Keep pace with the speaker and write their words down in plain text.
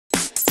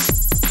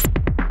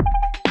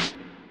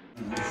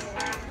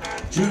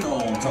You know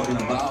what I'm talking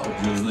about,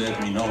 just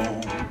let me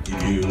know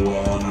if you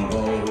wanna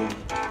go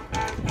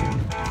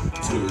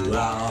to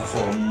our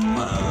home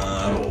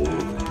on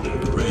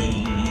the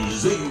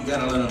range. You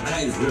got a little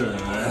nice girl.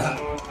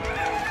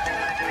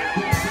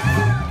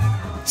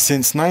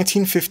 Since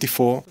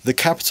 1954, the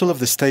capital of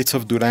the state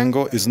of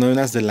Durango is known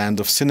as the land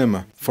of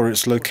cinema, for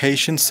its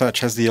locations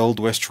such as the Old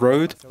West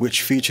Road,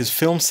 which features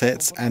film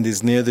sets and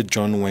is near the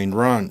John Wayne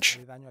Ranch.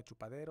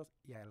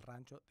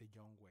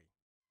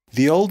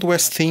 The Old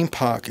West theme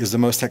park is the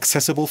most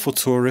accessible for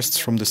tourists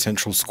from the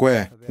central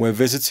square, where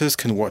visitors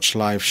can watch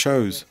live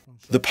shows.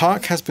 The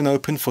park has been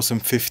open for some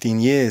 15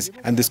 years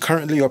and is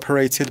currently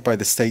operated by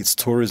the state's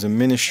tourism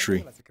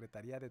ministry.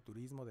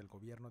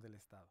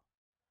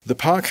 The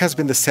park has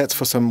been the set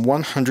for some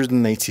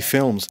 180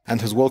 films and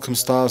has welcomed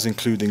stars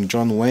including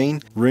John Wayne,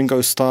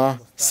 Ringo Starr,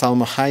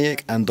 Salma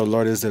Hayek and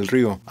Dolores del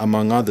Rio,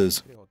 among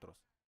others.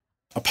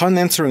 Upon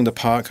entering the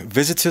park,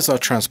 visitors are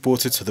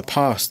transported to the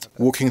past,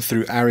 walking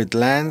through arid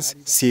lands,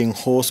 seeing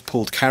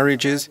horse-pulled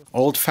carriages,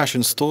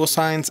 old-fashioned store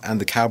signs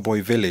and the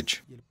cowboy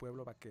village.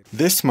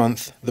 This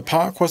month, the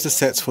park was the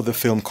set for the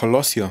film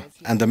Colosio,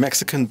 and a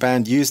Mexican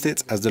band used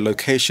it as the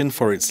location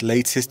for its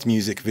latest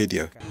music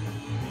video.